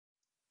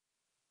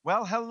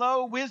Well,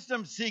 hello,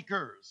 wisdom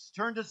seekers.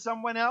 Turn to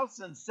someone else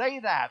and say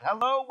that.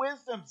 Hello,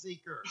 wisdom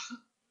seekers.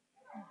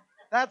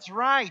 That's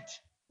right.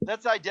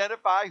 Let's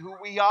identify who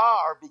we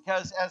are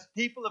because, as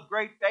people of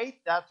great faith,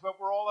 that's what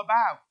we're all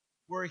about.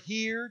 We're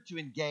here to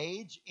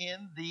engage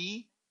in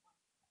the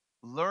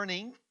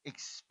learning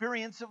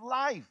experience of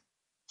life,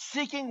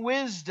 seeking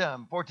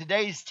wisdom. For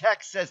today's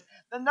text says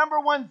the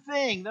number one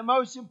thing, the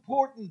most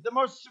important, the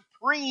most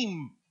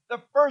supreme,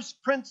 the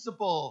first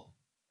principle.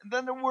 And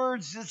then the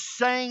words is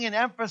saying and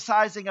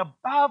emphasizing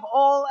above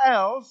all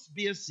else,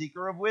 be a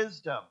seeker of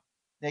wisdom,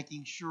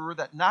 making sure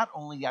that not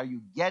only are you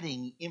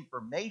getting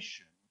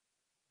information,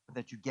 but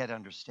that you get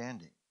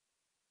understanding.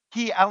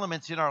 Key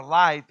elements in our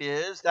life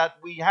is that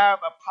we have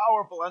a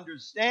powerful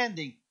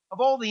understanding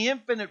of all the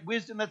infinite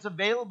wisdom that's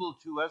available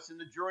to us in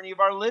the journey of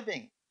our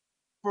living.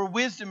 For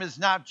wisdom is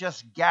not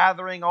just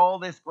gathering all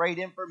this great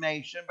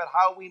information, but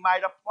how we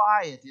might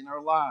apply it in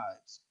our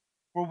lives.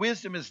 For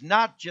wisdom is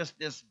not just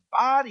this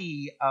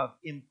body of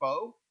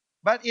info,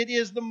 but it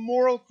is the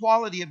moral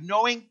quality of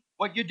knowing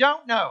what you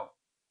don't know.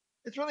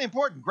 It's really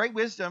important. Great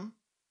wisdom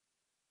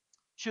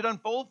should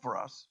unfold for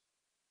us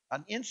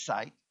an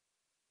insight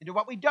into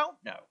what we don't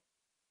know,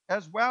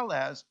 as well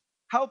as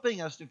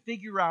helping us to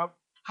figure out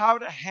how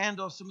to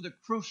handle some of the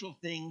crucial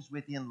things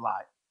within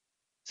life,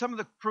 some of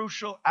the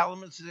crucial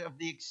elements of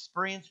the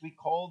experience we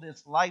call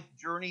this life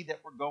journey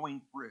that we're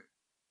going through.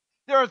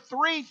 There are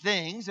three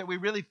things that we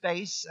really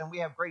face and we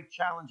have great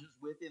challenges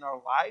with in our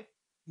life.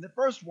 And the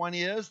first one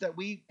is that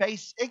we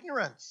face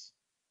ignorance.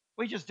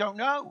 We just don't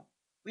know.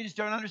 We just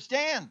don't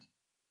understand.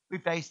 We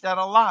face that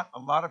a lot. A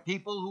lot of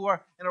people who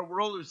are in our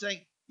world are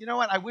saying, you know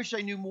what, I wish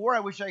I knew more.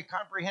 I wish I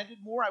comprehended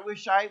more. I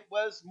wish I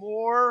was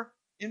more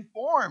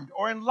informed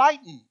or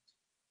enlightened.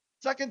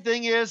 Second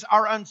thing is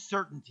our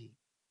uncertainty.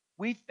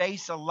 We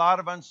face a lot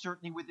of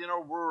uncertainty within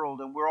our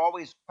world, and we're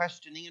always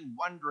questioning and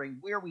wondering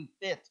where we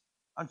fit.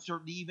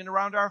 Uncertainty even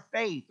around our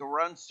faith or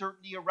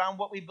uncertainty around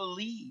what we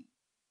believe.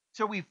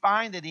 So we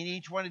find that in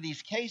each one of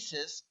these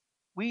cases,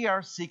 we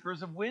are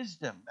seekers of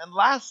wisdom. And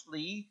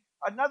lastly,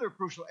 another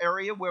crucial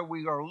area where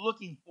we are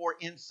looking for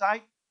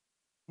insight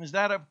is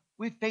that of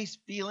we face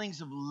feelings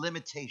of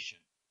limitation.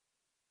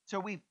 So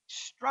we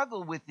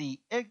struggle with the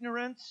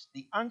ignorance,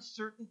 the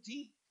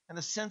uncertainty, and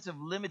the sense of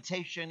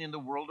limitation in the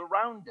world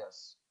around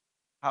us.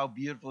 How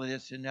beautiful it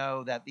is to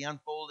know that the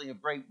unfolding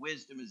of great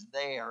wisdom is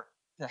there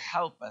to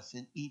help us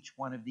in each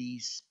one of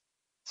these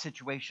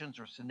situations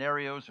or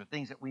scenarios or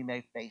things that we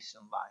may face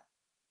in life.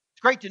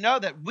 It's great to know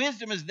that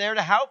wisdom is there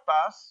to help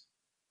us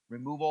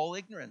remove all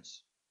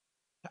ignorance,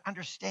 to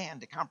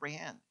understand, to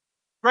comprehend.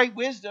 Great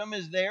wisdom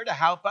is there to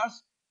help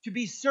us to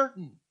be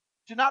certain,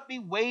 to not be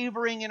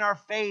wavering in our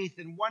faith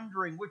and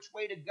wondering which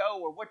way to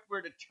go or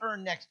where to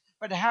turn next,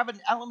 but to have an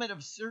element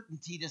of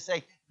certainty to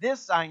say,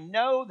 this I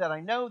know, that I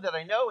know, that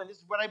I know, and this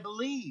is what I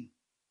believe.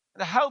 And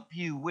to help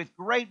you with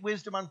great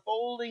wisdom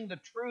unfolding the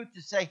truth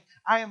to say,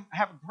 have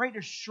a great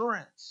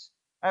assurance,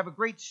 I have a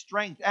great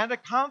strength and a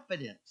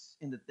confidence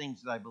in the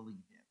things that I believe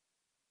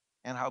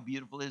in. And how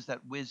beautiful is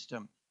that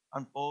wisdom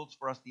unfolds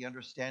for us the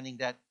understanding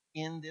that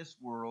in this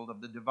world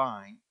of the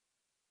divine,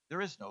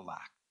 there is no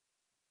lack.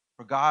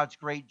 For God's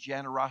great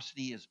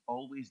generosity is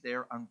always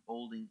there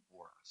unfolding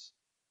for us.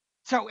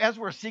 So as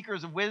we're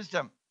seekers of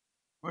wisdom,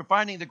 we're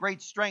finding the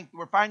great strength.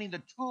 We're finding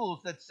the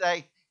tools that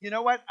say, you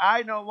know what?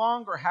 I no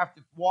longer have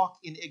to walk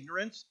in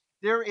ignorance.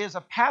 There is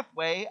a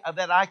pathway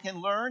that I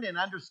can learn and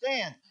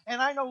understand.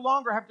 And I no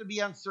longer have to be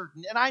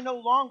uncertain. And I no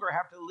longer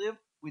have to live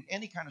with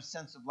any kind of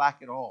sense of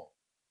lack at all.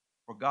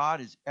 For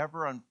God is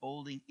ever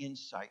unfolding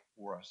insight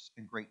for us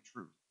in great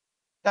truth.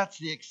 That's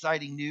the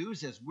exciting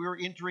news as we're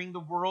entering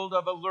the world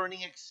of a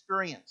learning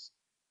experience.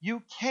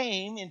 You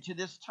came into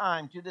this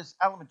time, to this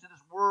element, to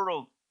this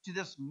world, to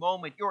this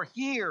moment. You're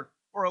here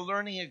for a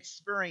learning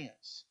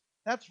experience.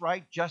 That's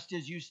right, just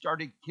as you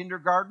started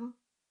kindergarten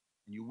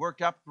and you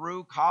worked up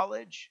through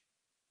college,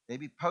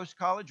 maybe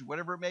post-college,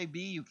 whatever it may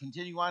be, you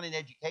continue on in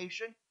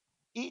education.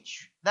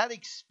 That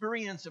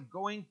experience of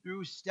going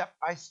through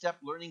step-by-step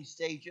learning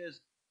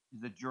stages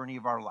is the journey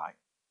of our life.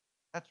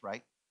 That's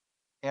right.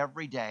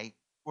 Every day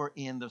we're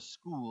in the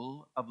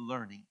school of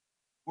learning.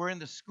 We're in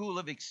the school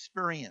of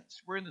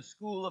experience. We're in the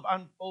school of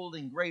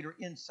unfolding greater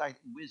insight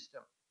and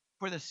wisdom.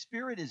 For the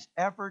Spirit is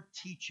ever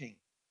teaching.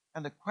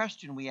 And the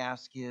question we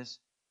ask is,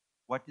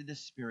 what did the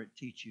Spirit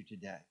teach you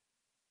today?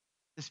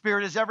 The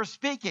Spirit is ever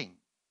speaking.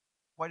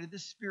 What did the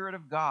Spirit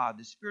of God,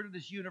 the Spirit of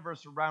this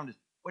universe around us,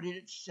 what did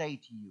it say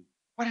to you?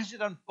 What has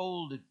it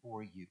unfolded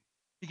for you?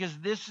 Because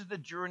this is the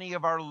journey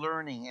of our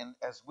learning and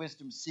as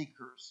wisdom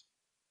seekers.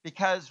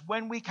 Because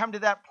when we come to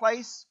that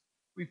place,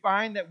 we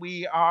find that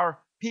we are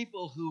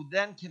people who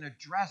then can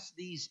address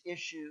these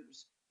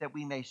issues that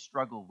we may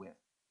struggle with.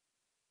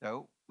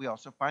 So we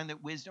also find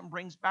that wisdom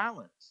brings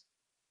balance.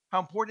 How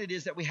important it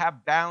is that we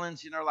have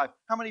balance in our life.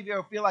 How many of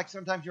you feel like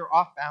sometimes you're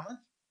off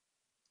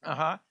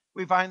balance?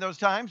 We find those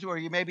times where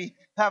you maybe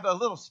have a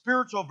little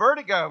spiritual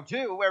vertigo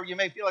too, where you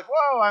may feel like,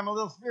 whoa, I'm a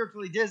little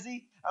spiritually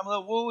dizzy. I'm a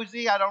little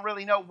woozy. I don't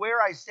really know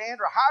where I stand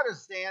or how to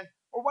stand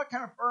or what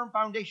kind of firm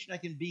foundation I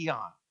can be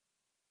on.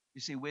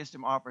 You see,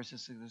 wisdom offers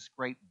us this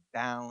great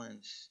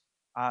balance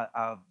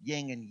of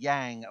yin and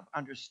yang, of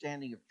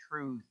understanding of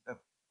truth, of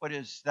what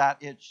is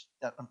that itch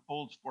that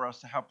unfolds for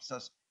us to help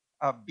us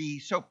be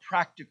so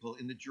practical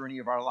in the journey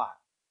of our life.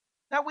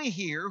 Now, we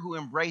here who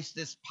embrace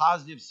this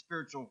positive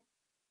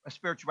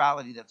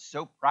spirituality that's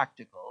so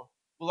practical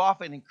will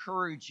often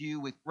encourage you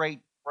with great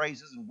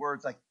phrases and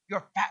words like,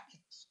 "You're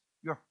fabulous,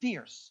 you're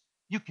fierce,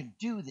 you can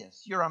do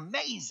this, you're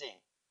amazing."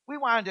 We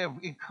want to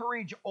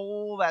encourage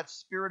all that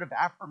spirit of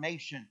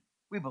affirmation.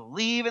 We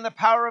believe in the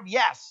power of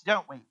yes,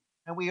 don't we?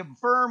 And we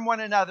affirm one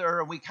another,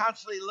 and we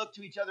constantly look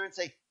to each other and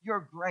say, "You're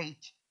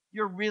great.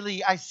 You're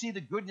really, I see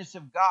the goodness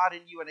of God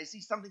in you, and I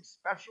see something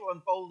special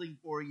unfolding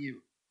for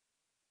you."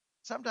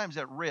 Sometimes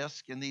at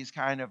risk in these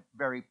kind of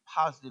very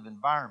positive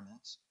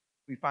environments,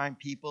 we find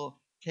people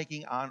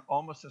taking on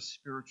almost a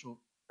spiritual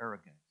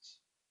arrogance,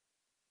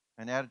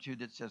 an attitude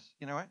that says,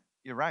 "You know what?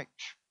 You're right.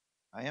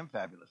 I am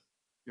fabulous.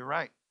 You're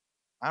right.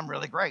 I'm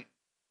really great.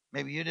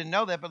 Maybe you didn't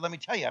know that, but let me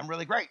tell you, I'm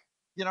really great.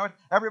 You know what?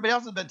 Everybody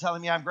else has been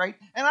telling me I'm great,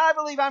 and I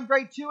believe I'm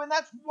great too, and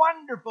that's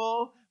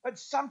wonderful." But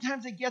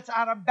sometimes it gets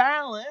out of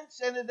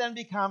balance, and it then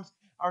becomes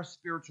our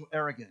spiritual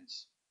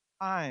arrogance.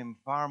 "I'm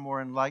far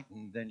more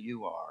enlightened than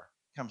you are,"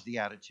 comes the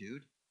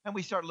attitude. And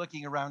we start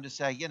looking around to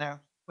say,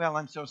 "Well,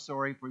 I'm so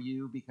sorry for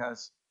you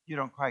because you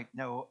don't quite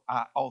know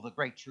all the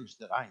great truths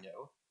that I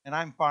know. And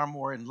I'm far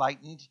more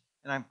enlightened,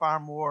 and I'm far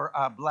more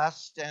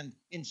blessed and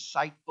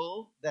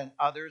insightful than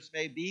others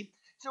may be."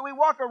 So we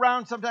walk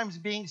around sometimes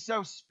being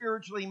so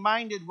spiritually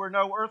minded we're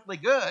no earthly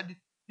good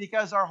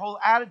because our whole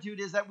attitude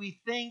is that we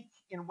think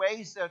in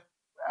ways that,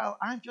 "Well,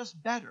 I'm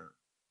just better.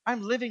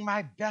 I'm living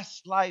my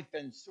best life,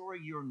 and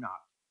sorry you're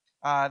not."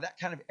 That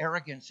kind of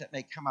arrogance that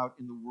may come out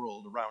in the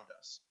world around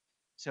us.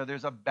 So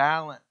there's a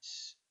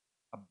balance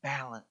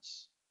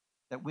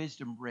that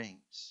wisdom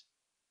brings.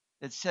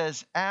 It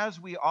says, as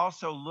we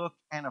also look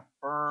and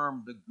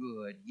affirm the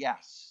good,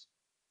 yes,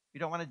 we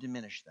don't want to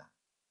diminish that.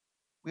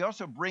 We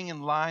also bring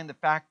in line the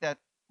fact that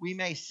we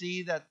may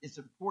see that it's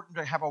important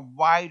to have a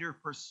wider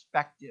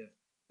perspective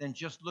than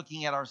just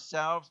looking at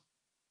ourselves,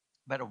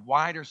 but a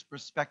wider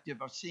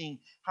perspective of seeing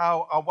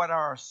what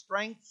are our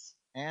strengths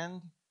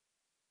and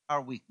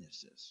our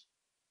weaknesses.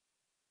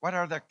 What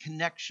are the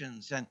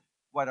connections and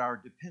what are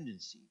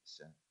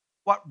dependencies? And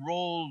what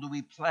role do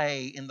we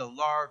play in the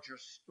larger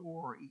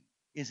story?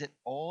 Is it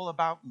all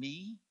about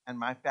me and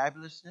my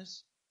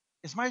fabulousness?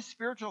 Is my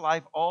spiritual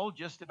life all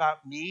just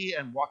about me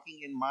and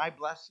walking in my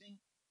blessing?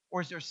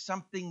 Or is there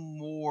something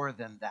more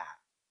than that?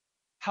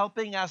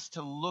 Helping us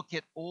to look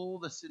at all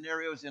the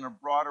scenarios in a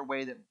broader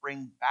way that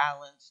bring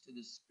balance to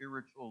the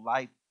spiritual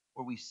life,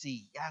 where we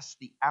see, yes,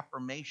 the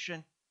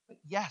affirmation, but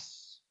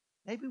yes,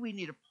 maybe we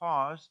need to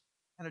pause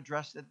and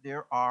address that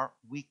there are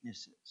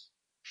weaknesses,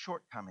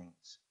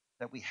 shortcomings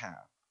that we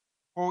have.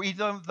 For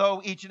even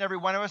though each and every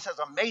one of us has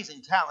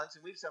amazing talents,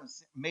 and we have some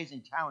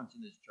amazing talents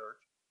in this church,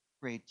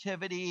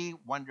 creativity,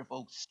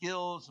 wonderful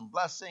skills and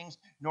blessings.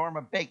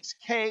 Norma bakes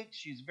cakes.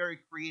 She's very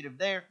creative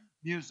there.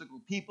 Musical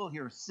people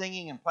here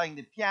singing and playing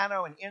the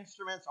piano and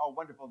instruments, all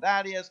wonderful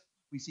that is.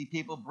 We see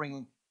people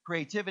bringing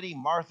creativity.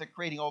 Martha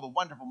creating all the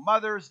wonderful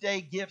Mother's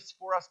Day gifts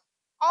for us.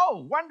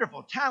 Oh,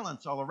 wonderful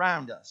talents all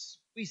around us.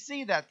 We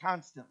see that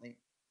constantly.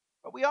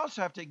 But we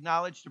also have to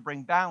acknowledge, to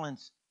bring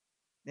balance,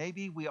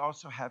 maybe we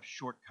also have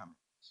shortcomings,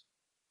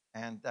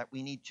 and that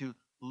we need to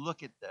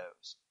look at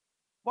those,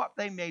 what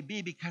they may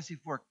be, because if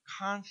we're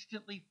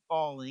constantly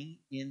falling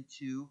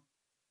into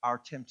our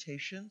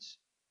temptations,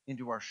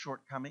 into our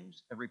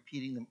shortcomings, and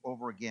repeating them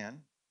over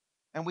again,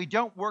 and we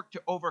don't work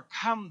to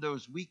overcome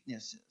those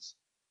weaknesses,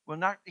 we'll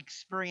not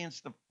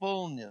experience the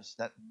fullness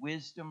that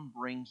wisdom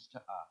brings to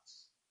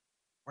us.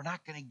 We're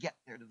not going to get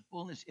there to the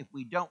fullness if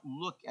we don't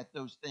look at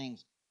those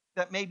things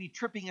that may be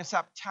tripping us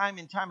up time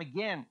and time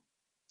again.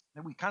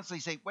 And we constantly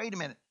say, "Wait a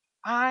minute,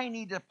 I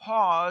need to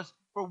pause."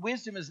 For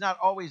wisdom is not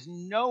always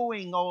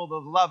knowing all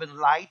the love and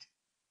light,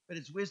 but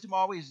it's wisdom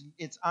always,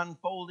 it's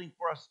unfolding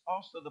for us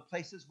also the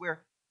places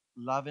where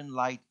love and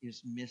light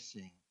is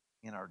missing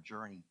in our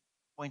journey,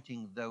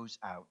 pointing those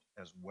out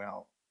as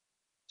well.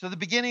 So the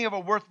beginning of a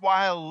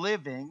worthwhile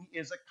living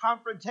is a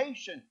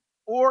confrontation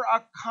or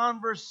a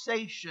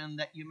conversation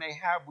that you may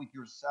have with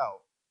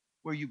yourself,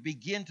 where you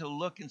begin to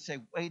look and say,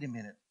 "Wait a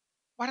minute,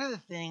 what are the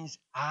things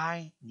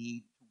I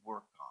need to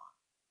work on,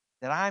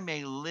 that I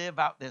may live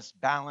out this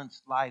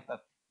balanced life of,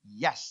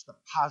 yes, the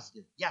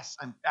positive. Yes,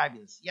 I'm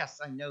fabulous.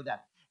 Yes, I know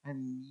that.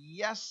 And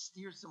yes,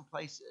 here's some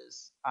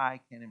places I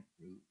can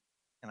improve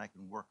and I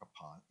can work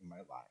upon in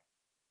my life."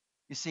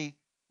 You see,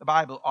 the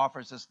Bible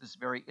offers us this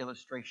very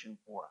illustration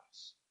for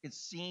us. It's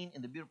seen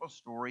in the beautiful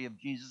story of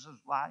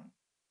Jesus' life.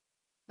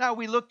 Now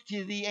we look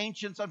to the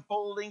ancients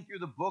unfolding through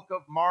the book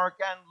of Mark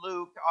and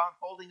Luke,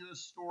 unfolding the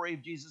story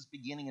of Jesus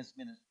beginning his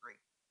ministry.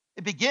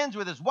 It begins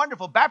with his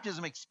wonderful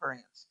baptism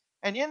experience.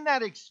 And in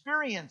that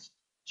experience,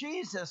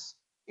 Jesus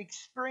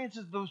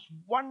experiences those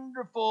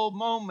wonderful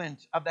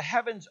moments of the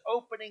heavens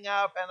opening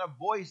up and a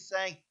voice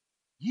saying,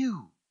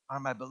 "You are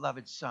my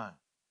beloved Son,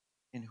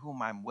 in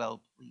whom I'm well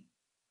pleased."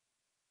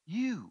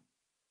 You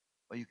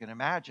Well, you can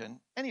imagine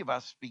any of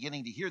us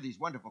beginning to hear these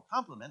wonderful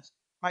compliments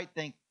might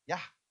think, yeah,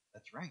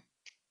 that's right.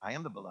 I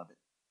am the beloved.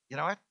 You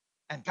know what?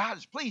 And God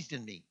is pleased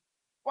in me.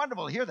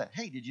 Wonderful to hear that.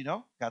 Hey, did you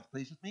know God's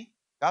pleased with me?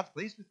 God's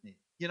pleased with me.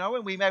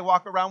 And we may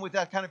walk around with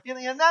that kind of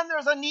feeling. And then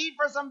there's a need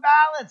for some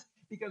balance.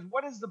 Because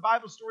what does the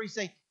Bible story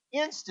say?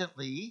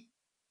 Instantly,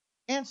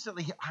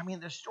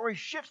 the story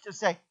shifts to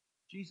say,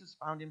 Jesus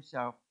found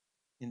himself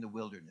in the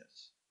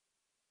wilderness.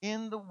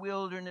 In the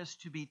wilderness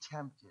to be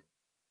tempted.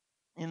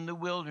 In the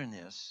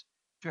wilderness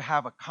to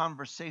have a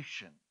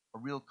conversation, a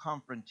real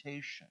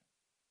confrontation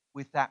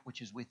with that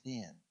which is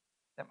within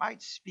that might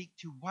speak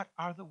to what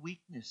are the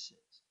weaknesses.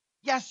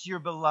 Yes, you're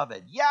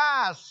beloved.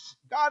 Yes,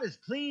 God is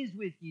pleased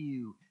with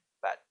you.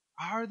 But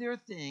are there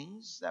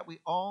things that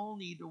we all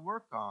need to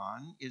work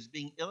on is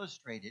being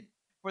illustrated?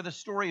 For the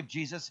story of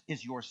Jesus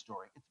is your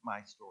story. It's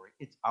my story.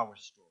 It's our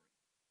story.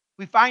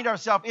 We find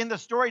ourselves in the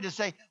story to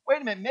say,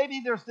 wait a minute,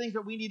 maybe there's things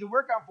that we need to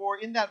work on for.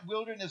 In that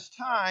wilderness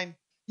time,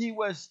 he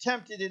was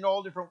tempted in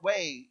all different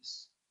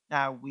ways.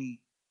 Now, we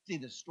see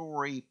the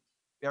story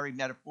very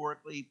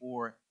metaphorically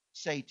for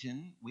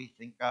Satan. We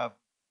think of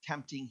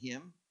tempting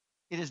him.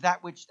 It is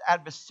that which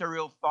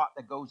adversarial thought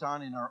that goes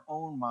on in our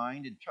own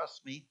mind. And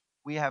trust me,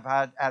 we have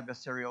had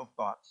adversarial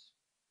thoughts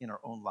in our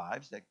own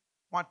lives that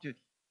want to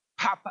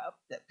pop up,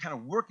 that kind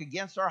of work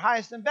against our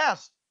highest and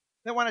best.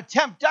 They want to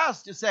tempt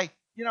us to say,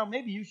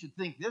 maybe you should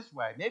think this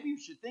way. Maybe you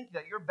should think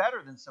that you're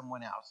better than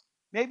someone else.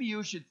 Maybe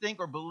you should think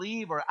or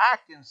believe or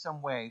act in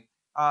some way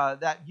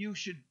that you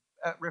should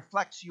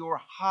reflects your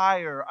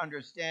higher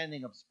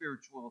understanding of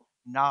spiritual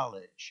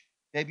knowledge.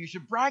 Maybe you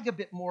should brag a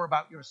bit more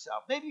about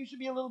yourself. Maybe you should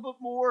be a little bit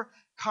more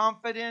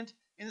confident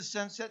in the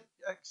sense that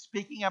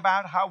speaking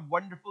about how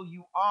wonderful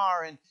you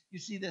are. And you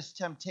see this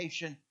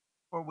temptation,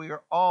 for we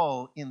are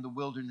all in the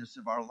wilderness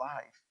of our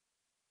life.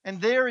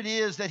 And there it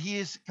is that he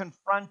is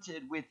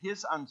confronted with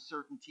his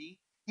uncertainty.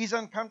 He's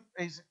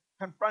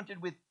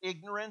confronted with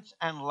ignorance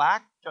and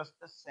lack just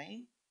the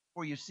same.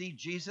 For you see,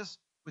 Jesus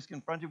was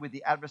confronted with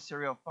the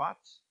adversarial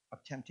thoughts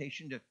of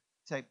temptation to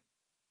say,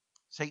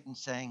 Satan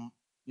saying,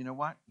 you know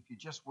what? If you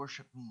just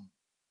worship me,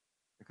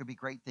 there could be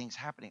great things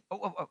happening.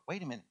 Oh,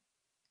 wait a minute.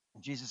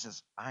 And Jesus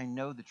says, I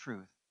know the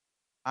truth.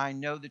 I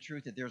know the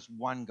truth that there's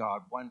one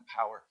God, one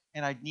power,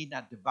 and I need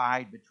not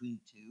divide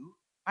between two.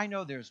 I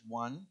know there's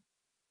one.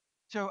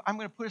 So I'm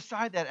going to put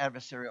aside that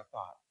adversarial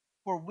thought.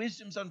 For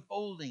wisdom's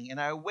unfolding,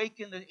 and I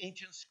awaken the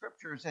ancient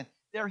scriptures, and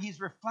there he's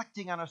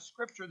reflecting on a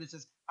scripture that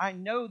says, I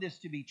know this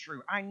to be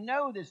true. I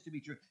know this to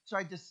be true. So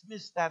I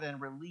dismiss that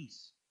and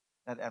release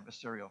that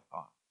adversarial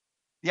thought.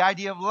 The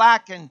idea of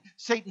lack, and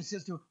Satan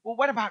says to him, well,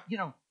 what about,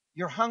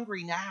 you're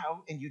hungry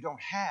now and you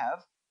don't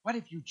have. What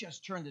if you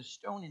just turn the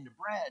stone into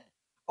bread?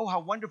 Oh, how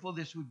wonderful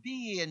this would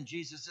be. And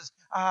Jesus says,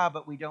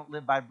 but we don't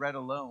live by bread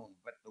alone,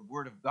 but the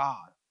word of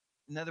God.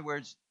 In other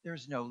words,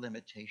 there's no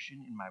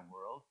limitation in my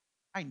world.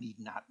 I need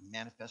not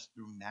manifest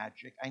through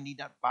magic. I need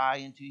not buy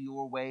into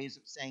your ways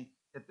of saying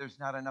that there's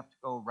not enough to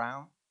go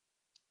around,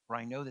 for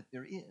I know that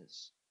there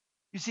is.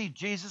 You see,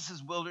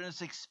 Jesus'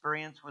 wilderness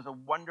experience was a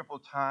wonderful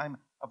time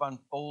of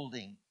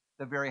unfolding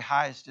the very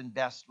highest and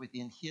best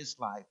within his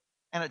life,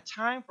 and a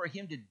time for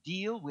him to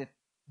deal with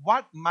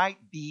what might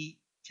be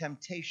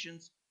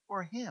temptations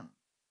for him.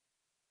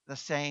 The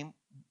same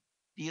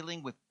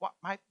dealing with what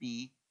might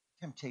be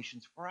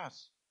temptations for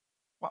us.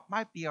 What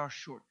might be our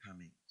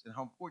shortcomings, and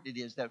how important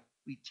it is that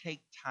we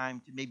take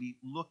time to maybe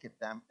look at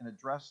them and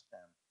address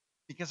them.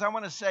 Because I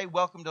want to say,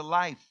 welcome to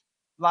life.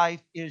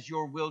 Life is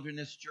your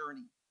wilderness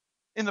journey.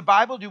 In the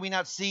Bible, do we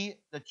not see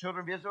the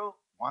children of Israel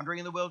wandering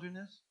in the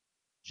wilderness?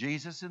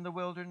 Jesus in the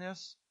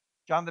wilderness?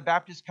 John the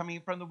Baptist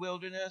coming from the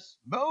wilderness?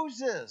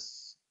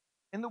 Moses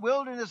in the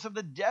wilderness of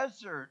the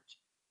desert,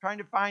 trying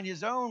to find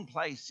his own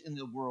place in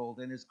the world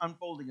and his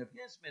unfolding of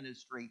his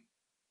ministry.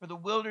 For the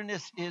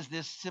wilderness is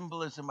this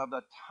symbolism of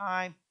a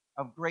time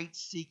of great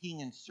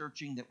seeking and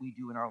searching that we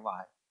do in our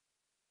life.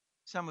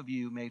 Some of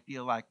you may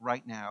feel like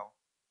right now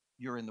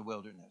you're in the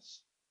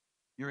wilderness.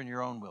 You're in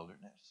your own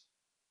wilderness.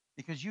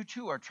 Because you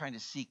too are trying to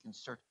seek and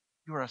search.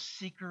 You are a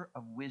seeker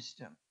of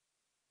wisdom.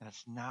 And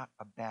it's not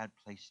a bad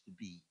place to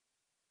be.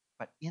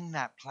 But in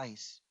that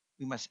place,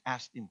 we must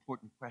ask the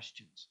important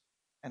questions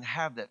and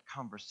have that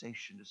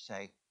conversation to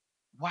say,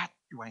 what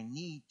do I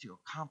need to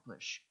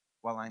accomplish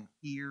while I'm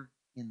here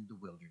in the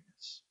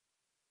wilderness?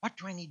 What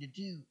do I need to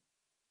do?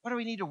 What do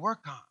I need to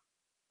work on?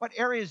 What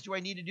areas do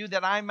I need to do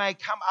that I may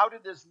come out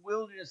of this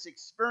wilderness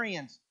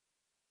experience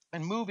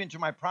and move into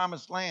my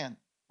promised land?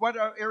 What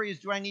areas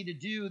do I need to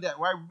do that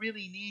I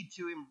really need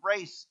to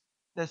embrace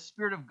the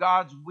Spirit of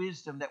God's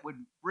wisdom that would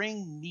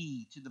bring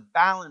me to the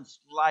balanced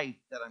life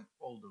that I'm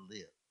called to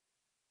live?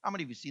 How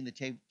many of you have seen the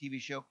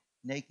TV show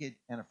Naked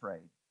and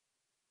Afraid?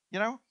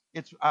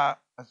 It's a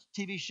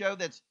TV show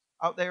that's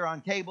out there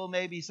on cable.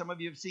 Maybe some of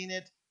you have seen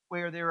it,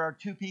 where there are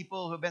two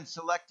people who have been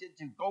selected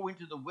to go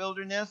into the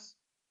wilderness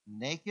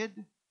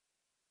naked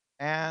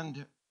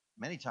and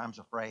many times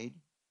afraid.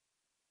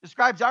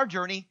 Describes our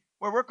journey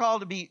where we're called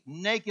to be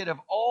naked of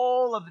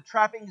all of the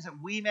trappings that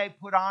we may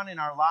put on in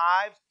our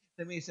lives.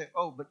 Then we say,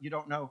 oh, but you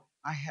don't know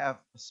I have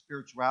a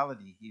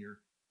spirituality here.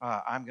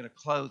 I'm going to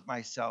clothe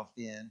myself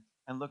in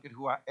and look at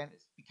who I, and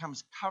it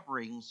becomes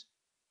coverings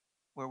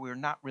where we're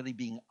not really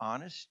being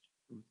honest,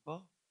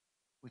 truthful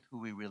with who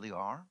we really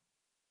are.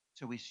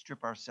 So we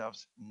strip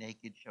ourselves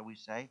naked, shall we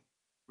say,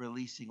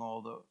 releasing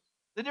all those.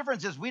 The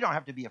difference is we don't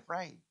have to be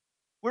afraid.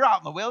 We're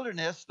out in the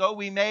wilderness, though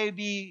we may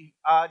be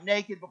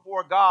naked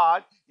before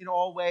God in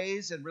all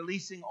ways and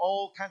releasing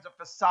all kinds of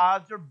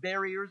facades or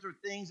barriers or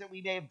things that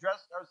we may have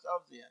dressed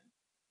ourselves in.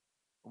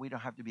 But we don't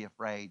have to be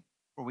afraid,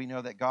 for we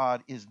know that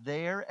God is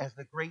there as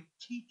the great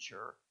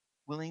teacher,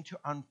 willing to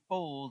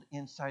unfold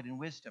insight and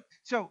wisdom.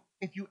 So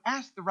if you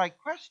ask the right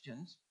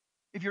questions,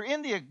 if you're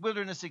in the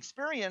wilderness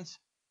experience,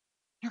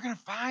 you're going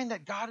to find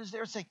that God is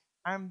there saying,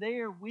 I'm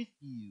there with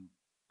you,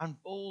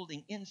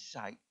 unfolding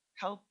insight,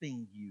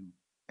 helping you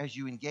as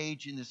you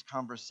engage in this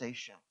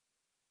conversation.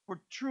 For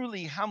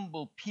truly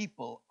humble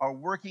people are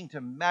working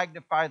to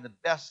magnify the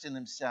best in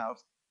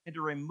themselves and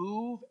to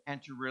remove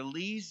and to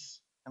release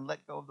and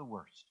let go of the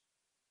worst.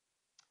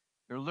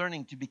 They're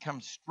learning to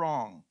become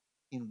strong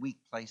in weak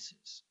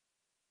places.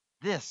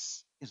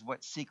 This is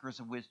what seekers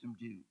of wisdom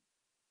do.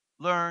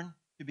 Learn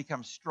to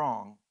become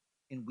strong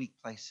in weak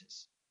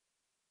places.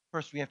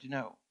 First, we have to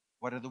know,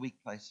 what are the weak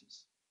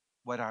places?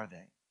 What are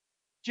they?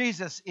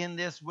 Jesus, in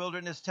this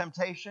wilderness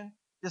temptation,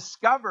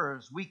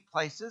 discovers weak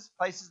places,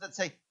 places that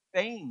say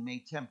fame may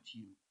tempt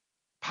you,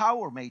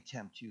 power may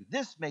tempt you,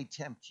 this may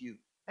tempt you.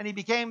 And he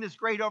became this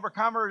great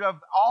overcomer of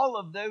all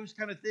of those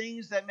kind of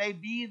things that may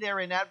be there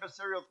in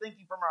adversarial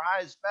thinking from our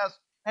highest best.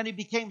 And he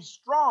became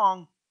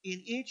strong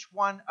in each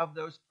one of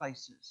those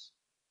places.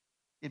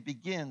 It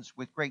begins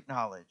with great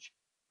knowledge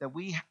that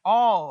we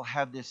all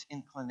have this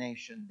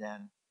inclination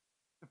then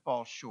to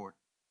fall short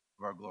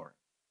of our glory.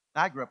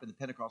 I grew up in the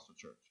Pentecostal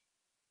church.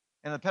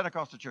 In the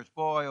Pentecostal church,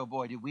 boy, oh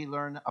boy, did we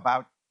learn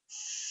about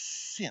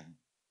sin.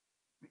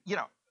 You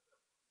know,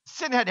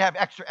 sin had to have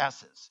extra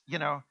S's,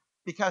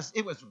 because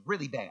it was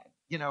really bad.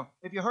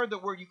 If you heard the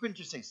word, you couldn't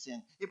just say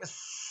sin. It was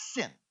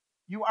sin.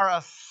 You are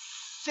a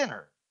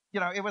sinner.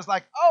 It was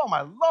like, oh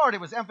my Lord,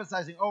 it was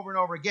emphasizing over and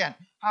over again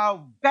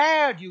how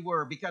bad you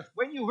were, because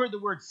when you heard the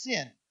word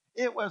sin,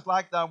 it was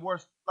like the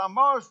worst, the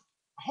most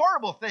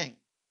horrible thing.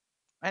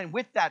 And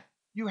with that,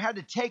 you had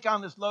to take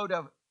on this load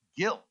of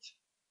guilt,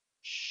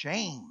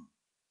 shame,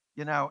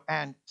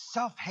 and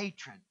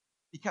self-hatred,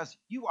 because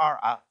you are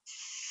a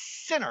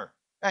sinner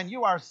and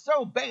you are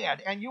so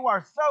bad and you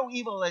are so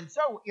evil and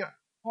so,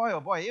 boy, oh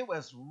boy, it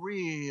was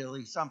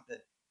really something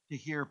to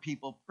hear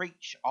people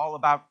preach all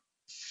about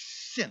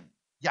sin.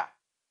 Yeah,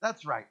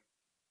 that's right.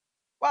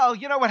 Well,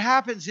 what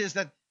happens is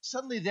that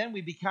suddenly then we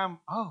become,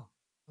 oh,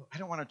 I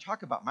don't want to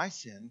talk about my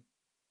sin.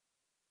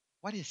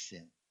 What is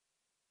sin?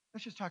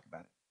 Let's just talk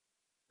about it.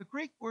 The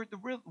Greek word, the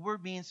real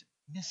word means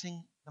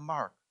missing the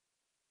mark,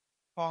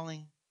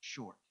 falling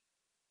short.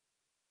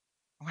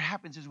 And what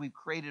happens is we've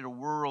created a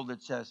world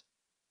that says,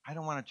 I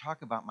don't want to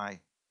talk about my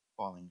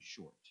falling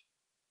short.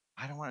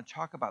 I don't want to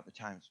talk about the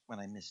times when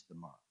I missed the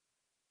mark.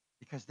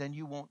 Because then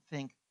you won't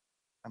think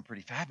I'm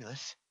pretty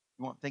fabulous.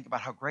 You won't think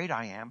about how great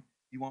I am.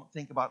 You won't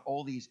think about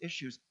all these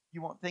issues.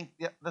 You won't think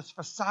this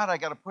facade I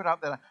got to put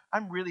out that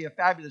I'm really a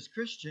fabulous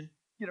Christian.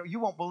 You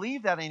won't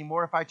believe that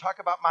anymore if I talk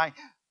about my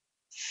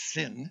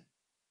sin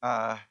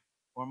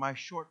or my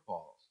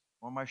shortfalls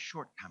or my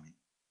shortcomings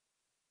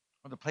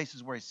or the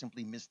places where I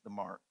simply missed the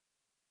mark.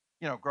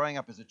 Growing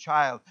up as a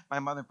child, my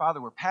mother and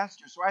father were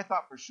pastors, so I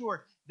thought for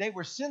sure they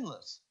were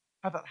sinless.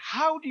 I thought,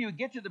 how do you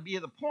get to be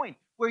at the point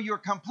where you're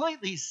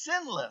completely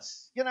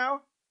sinless?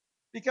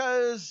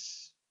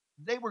 Because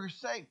they were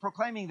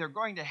proclaiming they're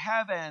going to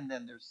heaven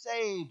and they're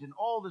saved and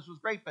all this was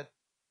great, but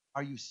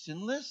are you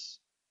sinless?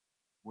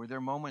 Were there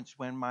moments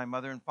when my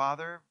mother and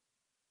father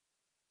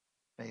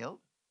failed,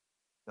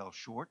 fell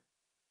short,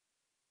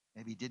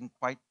 maybe didn't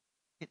quite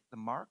hit the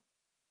mark?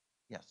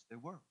 Yes, there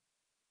were.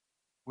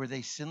 Were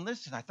they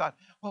sinless? And I thought,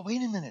 well,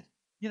 wait a minute.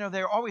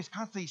 They're always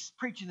constantly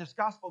preaching this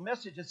gospel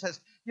message that says,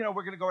 we're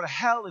going to go to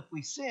hell if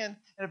we sin.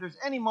 And if there's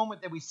any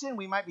moment that we sin,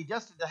 we might be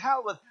destined to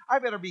hell. But I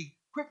better be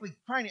quickly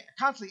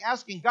constantly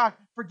asking God,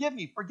 forgive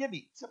me, forgive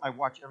me. Except I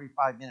watch every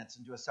 5 minutes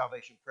and do a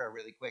salvation prayer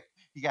really quick.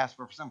 He asked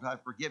for some kind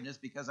of forgiveness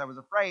because I was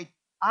afraid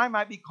I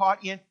might be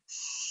caught in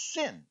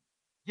sin,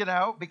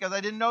 because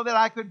I didn't know that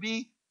I could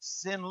be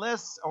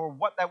sinless or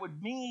what that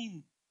would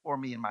mean for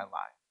me in my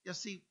life. You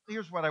see,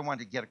 here's what I want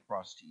to get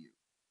across to you.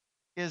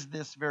 Is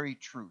this very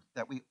truth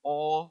that we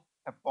all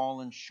have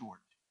fallen short.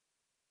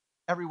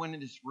 Everyone in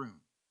this room.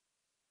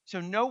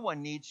 So no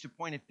one needs to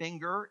point a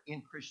finger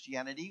in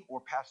Christianity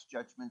or pass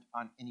judgment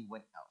on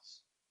anyone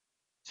else.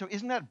 So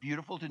isn't that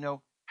beautiful to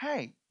know,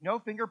 hey, no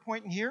finger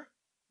pointing here,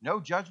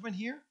 no judgment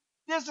here?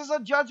 This is a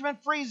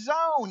judgment-free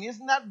zone.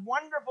 Isn't that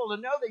wonderful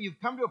to know that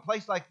you've come to a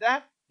place like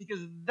that?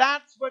 Because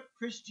that's what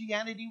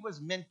Christianity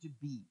was meant to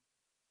be.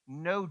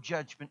 No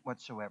judgment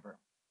whatsoever.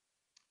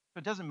 So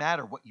it doesn't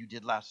matter what you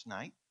did last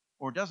night.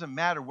 Or it doesn't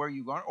matter where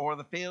you are, or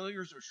the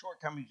failures or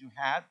shortcomings you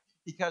had,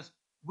 because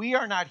we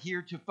are not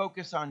here to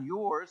focus on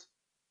yours.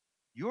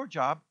 Your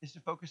job is to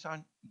focus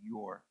on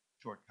your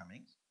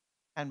shortcomings,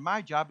 and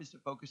my job is to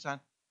focus on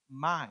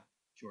my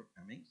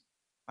shortcomings.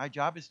 My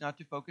job is not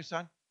to focus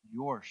on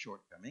your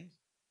shortcomings.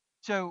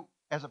 So,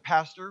 as a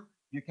pastor,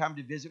 you come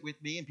to visit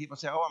with me, and people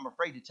say, "Oh, I'm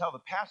afraid to tell the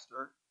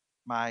pastor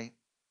my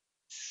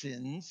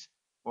sins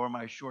or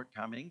my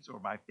shortcomings or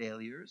my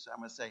failures." I'm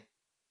going to say,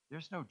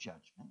 "There's no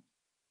judgment,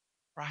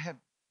 for I have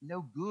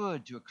no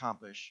good to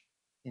accomplish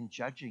in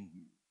judging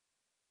you,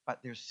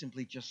 but there's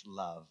simply just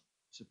love,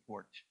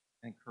 support,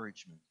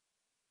 encouragement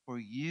for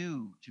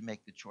you to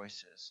make the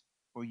choices,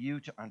 for you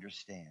to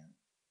understand,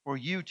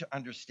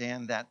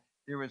 that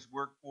there is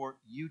work for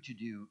you to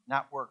do,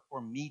 not work for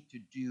me to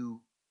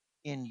do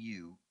in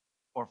you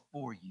or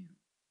for you,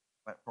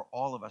 but for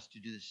all of us to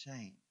do the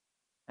same.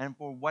 And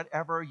for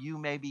whatever you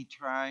may be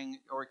trying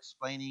or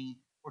explaining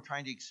or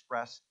trying to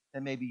express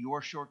that may be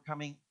your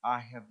shortcoming, I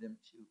have them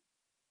too.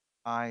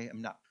 I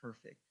am not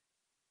perfect.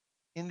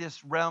 In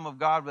this realm of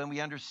God, when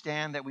we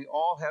understand that we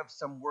all have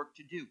some work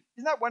to do.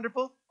 Isn't that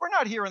wonderful? We're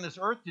not here on this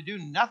earth to do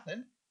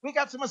nothing. We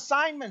got some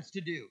assignments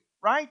to do,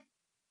 right?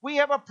 We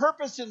have a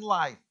purpose in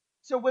life.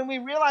 So when we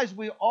realize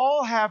we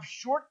all have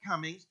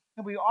shortcomings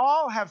and we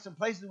all have some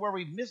places where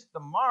we've missed the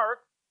mark,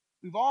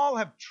 we've all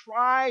have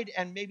tried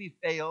and maybe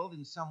failed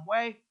in some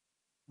way,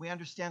 we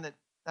understand that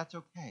that's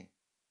okay.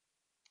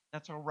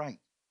 That's all right.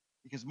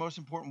 Because most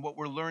important, what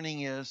we're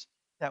learning is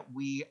that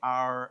we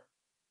are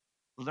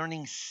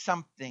learning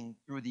something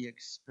through the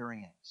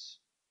experience.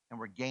 And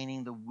we're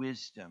gaining the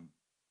wisdom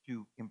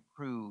to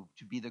improve,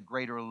 to be the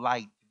greater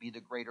light, to be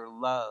the greater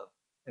love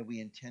that we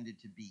intended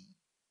to be.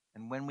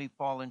 And when we've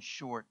fallen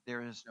short,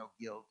 there is no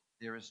guilt,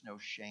 there is no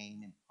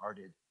shame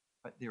imparted,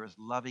 but there is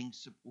loving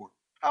support.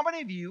 How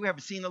many of you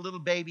have seen a little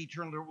baby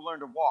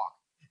learn to walk?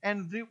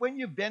 And when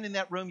you've been in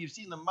that room, you've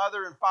seen the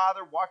mother and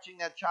father watching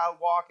that child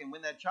walk, and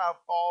when that child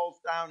falls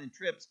down and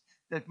trips,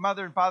 that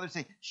mother and father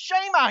say,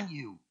 shame on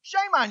you,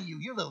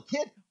 you little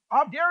kid.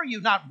 How dare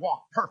you not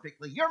walk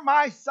perfectly? You're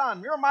my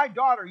son, you're my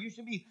daughter. You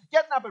should be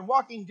getting up and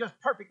walking just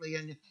perfectly.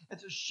 And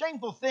it's a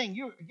shameful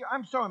thing.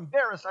 I'm so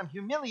embarrassed. I'm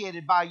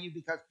humiliated by you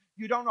because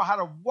you don't know how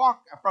to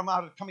walk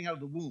coming out of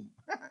the womb.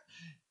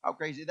 How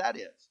crazy that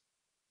is.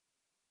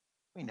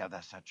 We know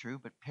that's not true,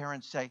 but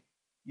parents say,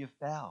 you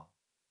fell.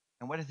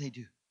 And what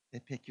do? They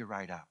pick you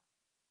right up.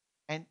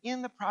 And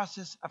in the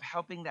process of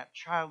helping that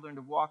child learn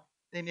to walk,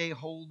 they may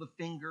hold the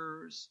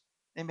fingers,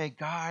 they may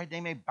guide, they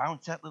may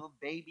bounce that little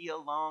baby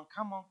along.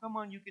 Come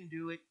on, you can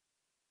do it.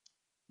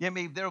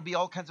 There'll be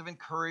all kinds of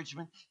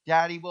encouragement.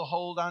 Daddy will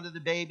hold onto the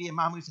baby, and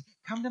mama will say,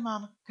 come to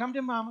mama,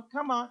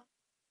 come on.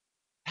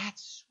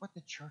 That's what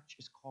the church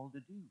is called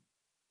to do.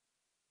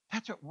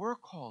 That's what we're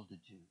called to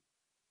do.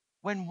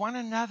 When one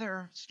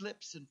another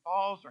slips and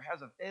falls or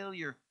has a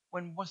failure,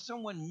 when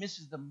someone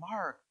misses the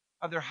mark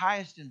of their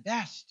highest and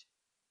best,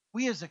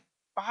 we as a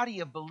body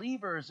of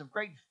believers of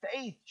great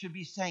faith should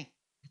be saying,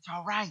 it's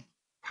all right.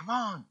 Come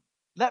on.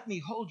 Let me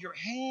hold your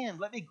hand.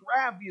 Let me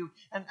grab you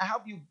and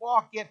help you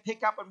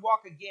pick up and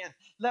walk again.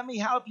 Let me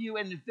help you.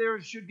 And if there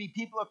should be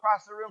people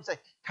across the room say,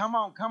 come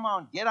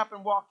on, get up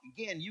and walk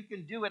again. You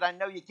can do it. I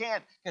know you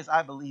can because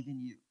I believe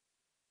in you.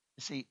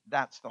 You see,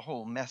 that's the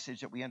whole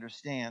message, that we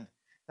understand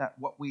that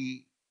what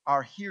we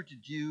are here to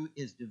do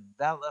is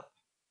develop,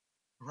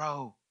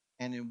 grow,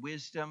 and in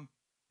wisdom,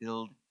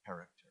 build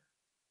character.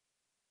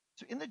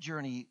 So in the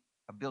journey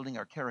of building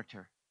our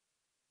character,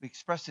 we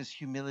express this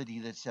humility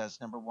that says,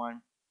 number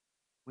one,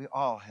 we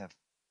all have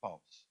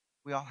faults.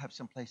 We all have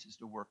some places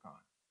to work on.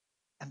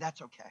 And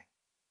that's okay,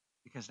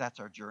 because that's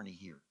our journey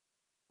here.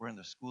 We're in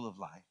the school of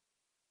life,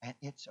 and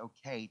it's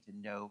okay to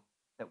know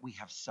that we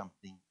have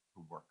something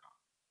to work on.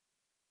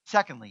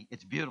 Secondly,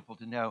 it's beautiful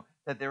to know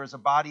that there is a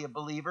body of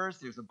believers,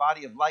 there's a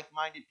body of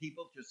like-minded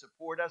people to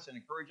support us and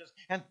encourage us.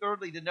 And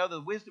thirdly, to know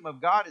the wisdom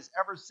of God is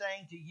ever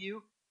saying to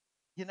you,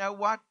 you know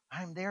what?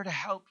 I'm there to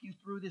help you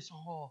through this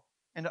all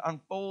and to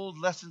unfold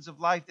lessons of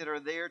life that are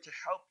there to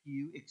help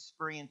you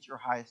experience your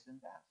highest and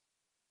best.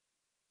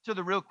 So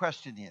the real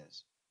question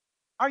is,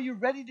 are you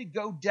ready to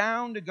go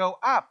down to go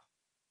up?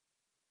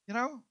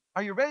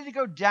 Are you ready to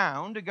go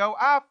down to go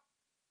up?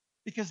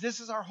 Because this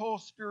is our whole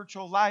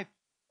spiritual life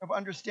of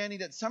understanding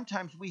that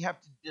sometimes we have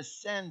to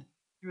descend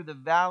through the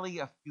valley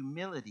of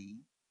humility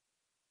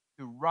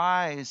to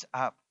rise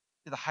up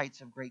to the heights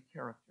of great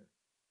character.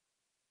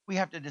 We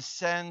have to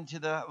descend to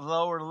the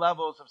lower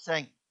levels of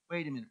saying,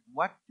 wait a minute,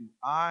 what do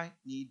I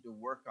need to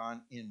work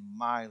on in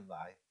my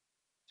life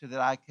so that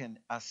I can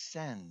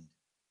ascend,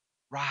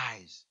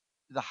 rise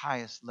to the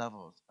highest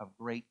levels of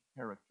great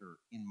character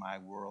in my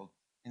world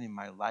and in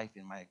my life,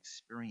 in my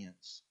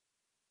experience?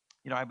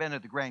 I've been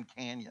at the Grand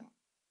Canyon,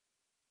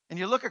 and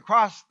you look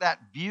across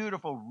that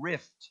beautiful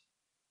rift,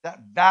 that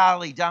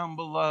valley down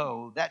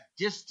below, that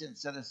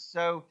distance that is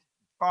so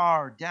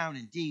far down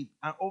and deep,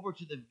 and over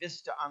to the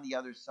vista on the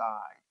other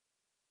side.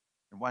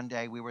 And one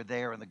day we were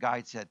there, and the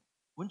guide said,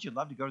 wouldn't you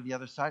love to go to the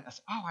other side? I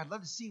said, oh, I'd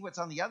love to see what's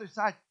on the other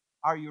side.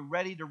 Are you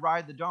ready to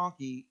ride the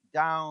donkey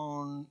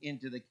down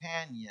into the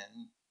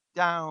canyon,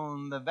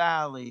 down the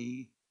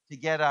valley, to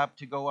get up,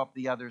 to go up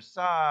the other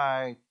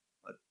side?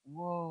 But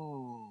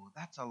whoa,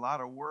 that's a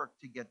lot of work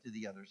to get to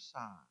the other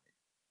side.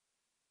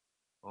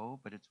 Oh,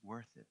 but it's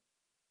worth it.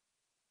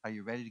 Are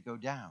you ready to go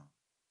down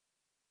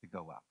to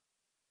go up?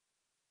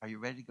 Are you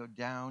ready to go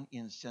down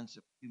in a sense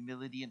of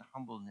humility and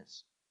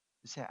humbleness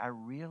to say, I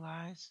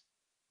realize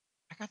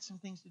I got some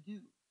things to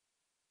do,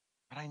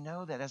 but I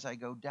know that as I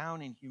go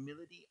down in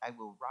humility, I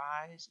will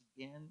rise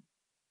again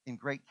in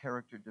great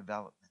character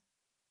development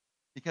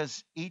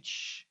because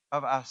each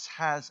of us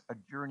has a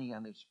journey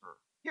on this earth.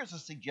 Here's a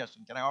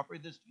suggestion. Can I offer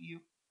this to you?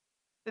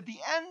 At the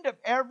end of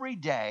every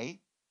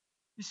day,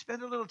 you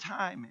spend a little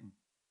time and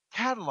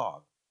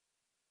catalog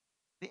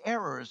the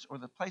errors or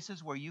the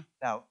places where you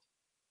felt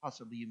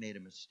possibly you made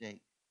a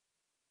mistake.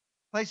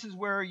 Places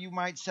where you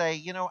might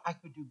say, I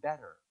could do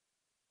better.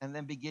 And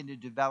then begin to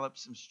develop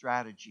some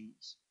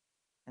strategies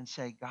and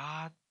say,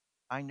 God,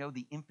 I know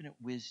the infinite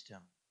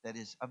wisdom that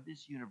is of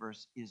this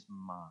universe is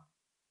mine.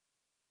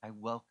 I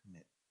welcome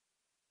it.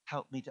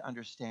 Help me to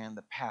understand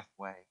the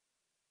pathway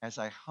as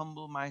I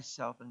humble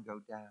myself and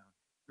go down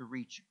to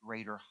reach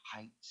greater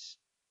heights.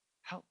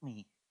 Help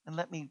me and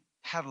let me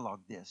catalog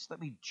this. Let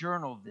me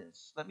journal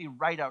this. Let me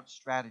write out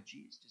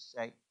strategies to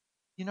say,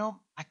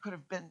 I could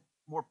have been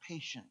more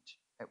patient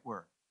at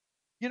work.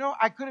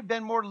 I could have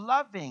been more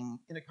loving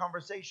in a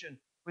conversation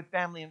with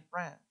family and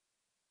friends.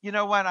 You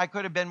know what? I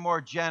could have been more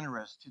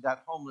generous to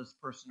that homeless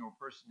person or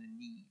person in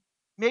need.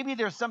 Maybe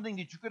there's something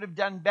that you could have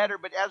done better,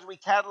 but as we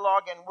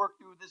catalog and work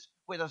through this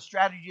with a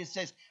strategy that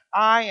says,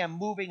 I am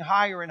moving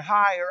higher and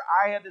higher,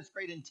 I have this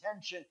great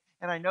intention,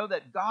 and I know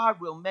that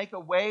God will make a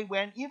way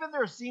when even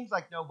there seems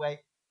like no way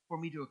for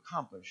me to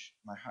accomplish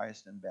my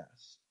highest and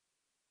best.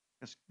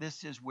 Because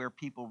this is where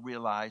people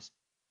realize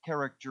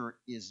character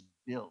is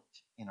built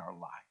in our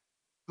life.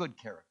 Good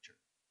character.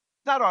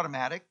 It's not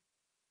automatic.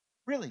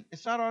 Really,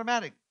 it's not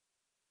automatic.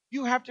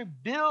 You have to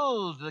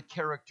build the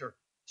character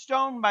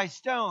stone by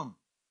stone,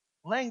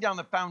 laying down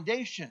the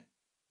foundation.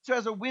 So,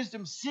 as a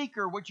wisdom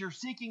seeker, what you're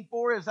seeking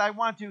for is I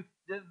want to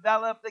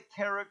develop the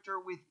character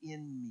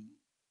within me.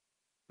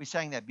 We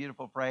sang that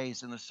beautiful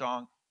phrase in the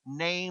song,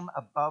 name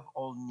above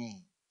all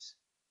names,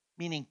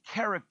 meaning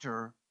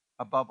character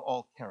above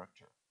all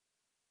character.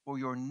 For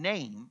your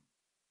name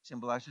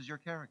symbolizes your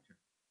character.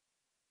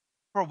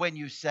 For when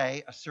you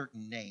say a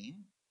certain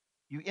name,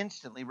 you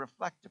instantly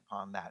reflect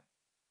upon that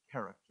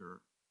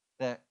character,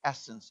 the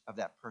essence of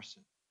that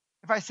person.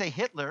 If I say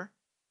Hitler,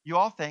 you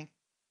all think,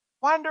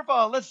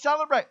 wonderful, let's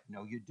celebrate.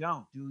 No, you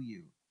don't, do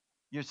you?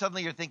 You're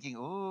thinking,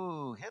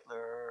 ooh,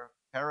 Hitler,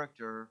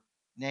 character,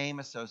 name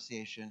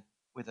association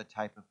with a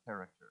type of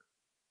character.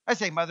 I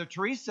say Mother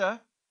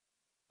Teresa,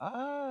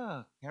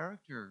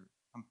 character,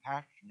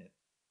 compassionate.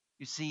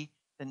 You see,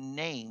 the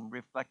name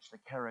reflects the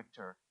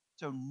character.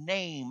 So,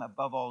 name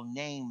above all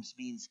names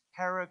means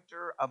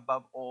character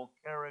above all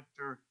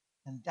character.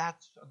 And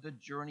that's the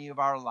journey of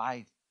our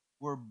life.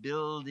 We're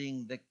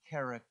building the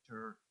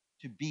character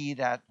to be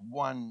that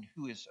one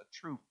who is a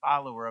true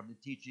follower of the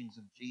teachings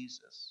of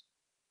Jesus.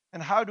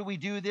 And how do we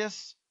do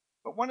this?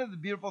 But one of the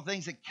beautiful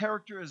things that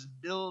character is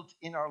built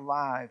in our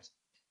lives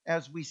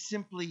as we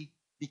simply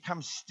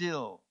become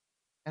still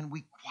and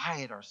we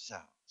quiet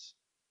ourselves.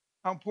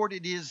 How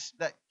important it is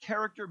that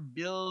character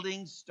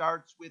building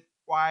starts with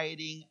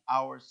quieting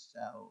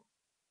ourselves.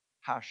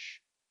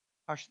 Hush.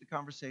 Hush the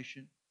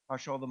conversation.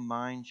 Hush all the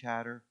mind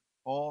chatter.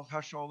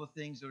 Hush all the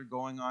things that are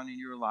going on in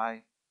your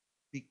life.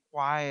 Be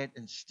quiet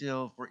and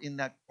still, for in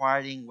that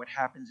quieting, what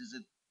happens is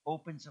it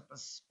opens up a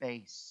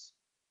space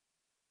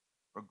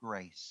for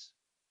grace.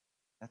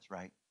 That's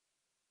right.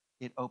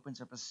 It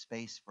opens up a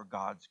space for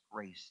God's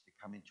grace to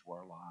come into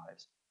our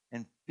lives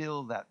and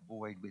fill that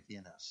void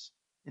within us.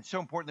 It's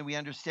so important that we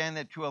understand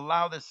that to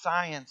allow the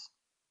silence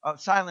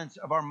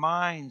of our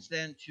minds,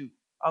 then to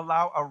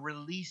allow a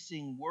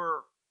releasing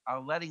work, a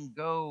letting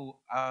go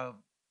of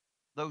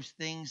those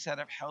things that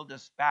have held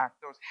us back,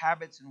 those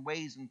habits and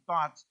ways and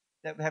thoughts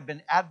that have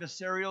been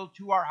adversarial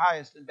to our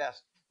highest and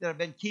best, that have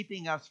been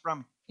keeping us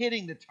from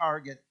hitting the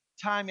target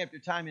time after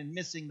time and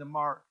missing the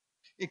mark.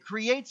 It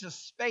creates a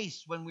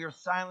space when we are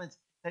silent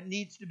that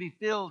needs to be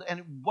filled,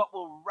 and what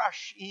will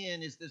rush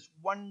in is this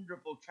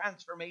wonderful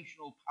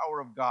transformational power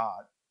of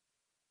God.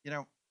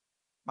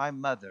 My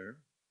mother,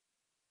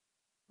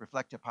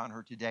 reflect upon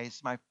her today,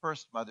 it's my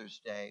first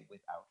Mother's Day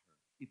without her.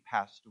 She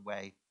passed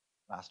away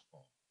last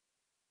fall.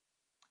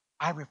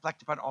 I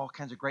reflect upon all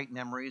kinds of great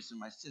memories, and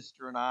my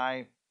sister and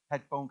I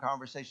had phone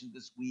conversations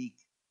this week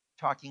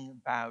talking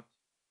about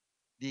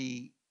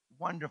the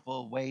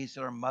wonderful ways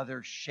that our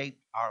mother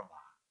shaped our lives.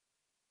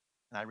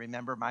 And I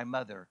remember my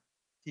mother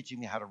teaching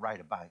me how to ride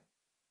a bike.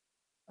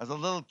 As a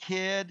little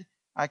kid,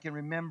 I can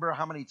remember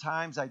how many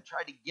times I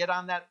tried to get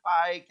on that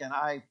bike and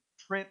I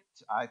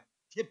tripped, I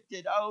tipped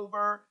it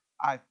over,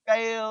 I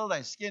failed,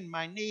 I skinned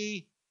my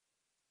knee.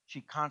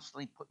 She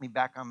constantly put me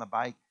back on the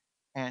bike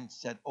and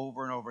said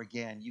over and over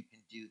again, you can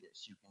do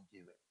this, you can do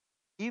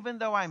it. Even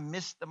though I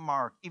missed the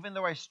mark, even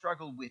though I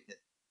struggled with it,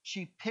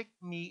 she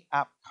picked me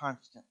up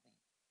constantly.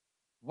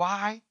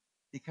 Why?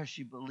 Because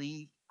she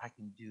believed I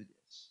can do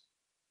this.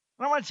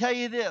 And I want to tell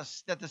you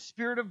this, that the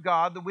Spirit of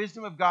God, the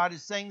wisdom of God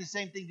is saying the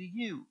same thing to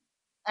you.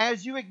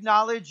 As you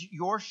acknowledge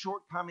your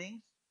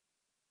shortcomings,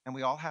 and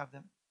we all have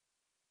them,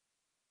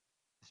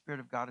 The Spirit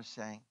of God is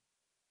saying,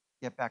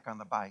 get back on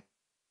the bike,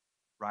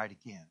 ride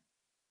again.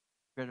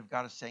 The Spirit of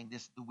God is saying,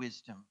 this is the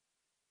wisdom.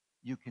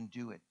 You can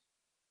do it.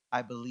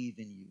 I believe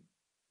in you.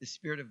 The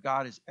Spirit of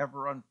God is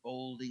ever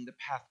unfolding the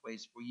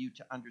pathways for you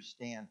to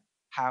understand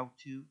how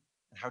to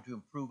and how to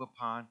improve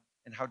upon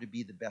and how to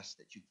be the best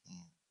that you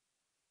can.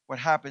 What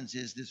happens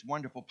is this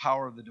wonderful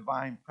power of the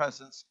divine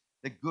presence,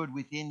 the good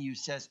within you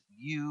says,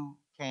 you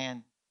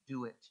can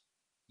do it.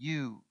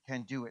 You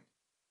can do it.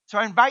 So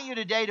I invite you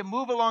today to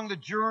move along the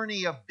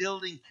journey of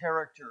building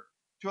character,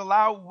 to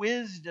allow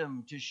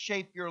wisdom to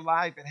shape your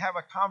life and have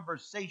a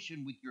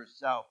conversation with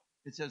yourself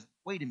that says,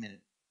 wait a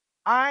minute,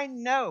 I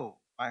know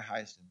my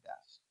highest and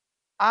best.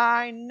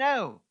 I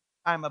know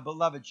I'm a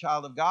beloved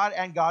child of God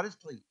and God is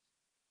pleased.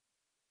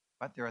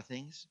 But there are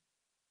things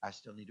I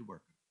still need to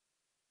work on.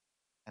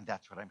 And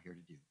that's what I'm here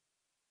to do.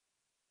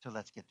 So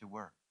let's get to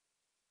work.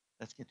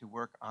 Let's get to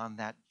work on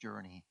that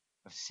journey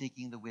of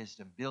seeking the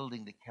wisdom,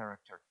 building the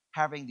character,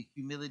 having the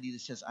humility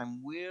that says,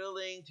 I'm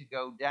willing to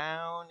go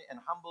down and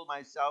humble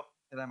myself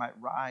that I might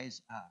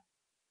rise up,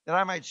 that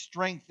I might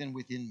strengthen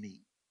within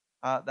me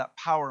that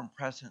power and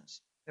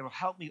presence that will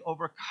help me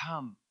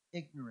overcome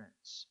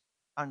ignorance,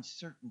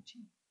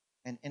 uncertainty,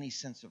 and any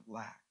sense of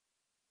lack.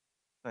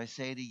 So I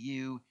say to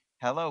you,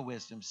 hello,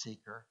 wisdom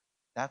seeker.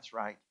 That's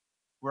right.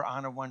 We're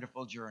on a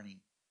wonderful journey.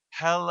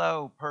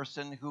 Hello,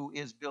 person who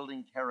is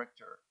building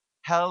character.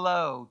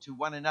 Hello to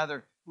one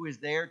another who is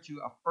there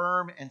to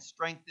affirm and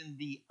strengthen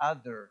the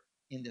other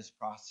in this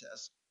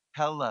process.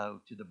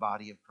 Hello to the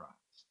body of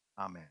Christ.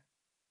 Amen.